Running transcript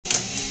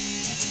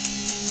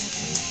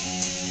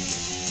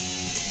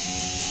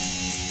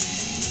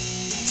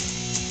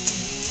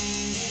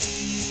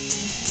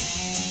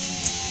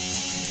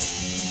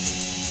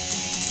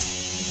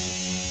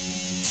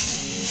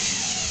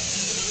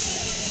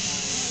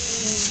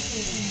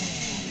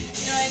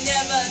No, I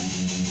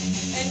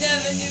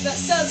never knew about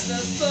cells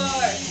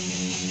before,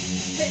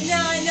 but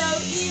now I know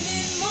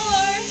even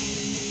more.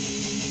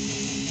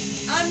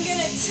 I'm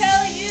gonna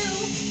tell you,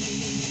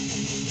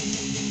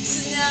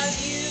 so now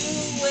you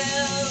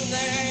will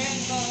learn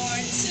more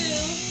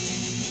too,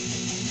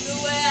 the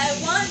way I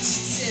want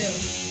you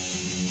to.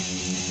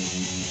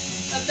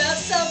 About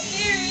cell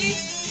theory,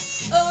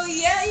 oh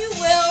yeah you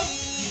will.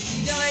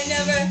 You know I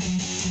never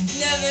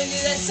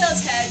knew that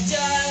cells had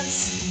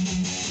jobs.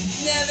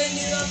 Never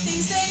knew all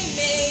things they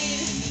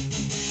made.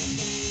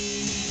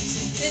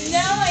 And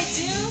now I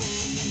do.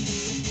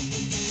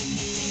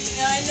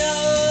 Now I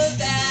know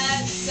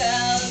that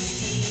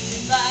cells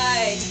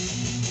divide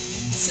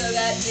so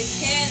that they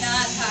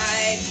cannot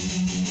hide.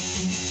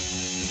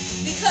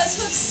 Because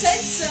Hooke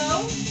said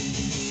so.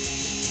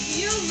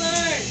 You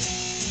learn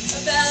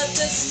about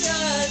the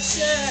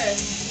structure.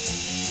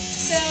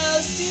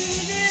 Cells do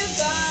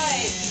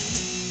divide.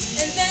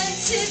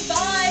 Invented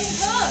by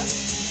Hooke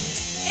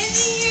in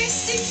the year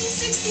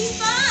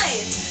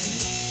 1665.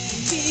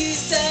 He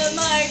used a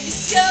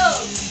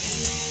microscope.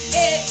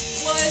 It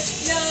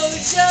was no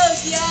joke,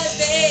 yeah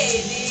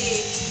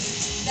baby.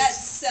 That's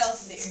cell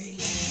theory.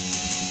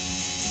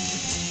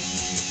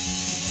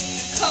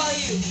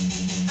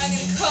 I'm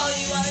gonna call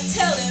you on the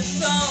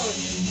telephone.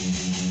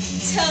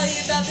 Tell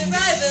you about the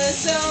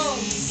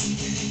ribosomes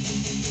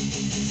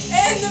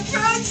and the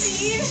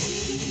protein.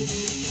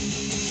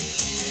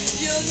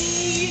 You'll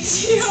need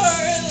your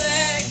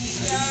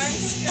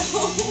electrons.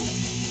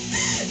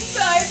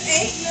 Size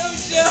ain't no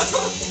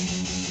joke.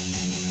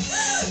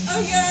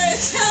 I'm gonna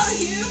tell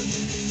you,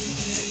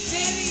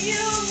 baby,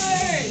 you'll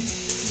learn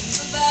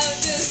about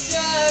the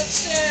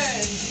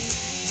structure.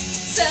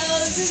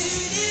 Cells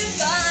do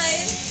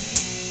divide,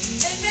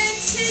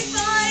 invented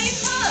by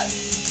Hooke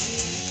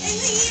in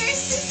the year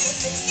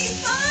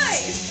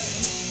 1665.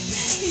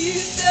 He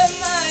used a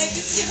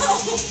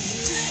microscope.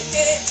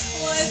 It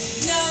was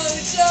no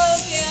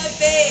joke, yeah,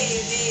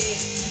 baby.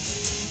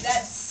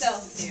 That's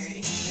cell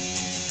theory.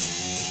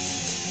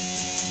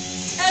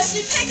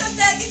 Ashley, pick up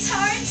that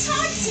guitar and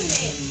talk to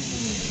me.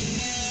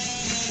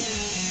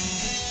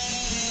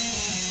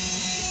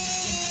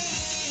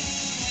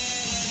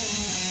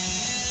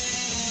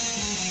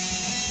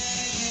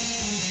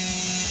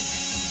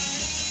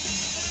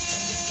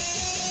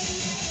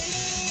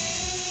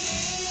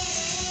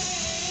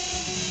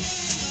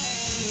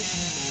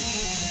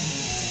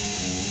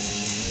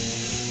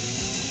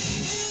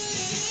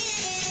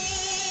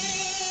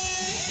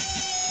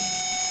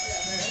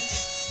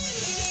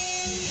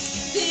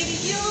 Baby,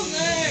 you'll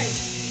learn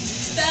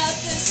about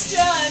the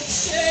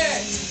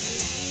structure.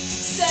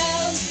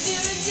 Cells do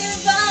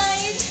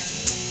divide,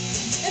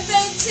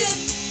 invented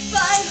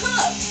by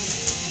Hooke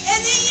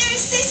in the year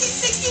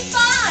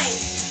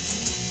 1665.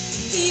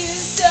 He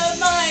used a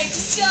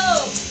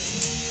microscope.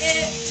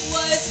 It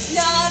was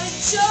not a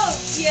joke,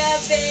 yeah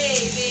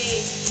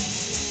baby.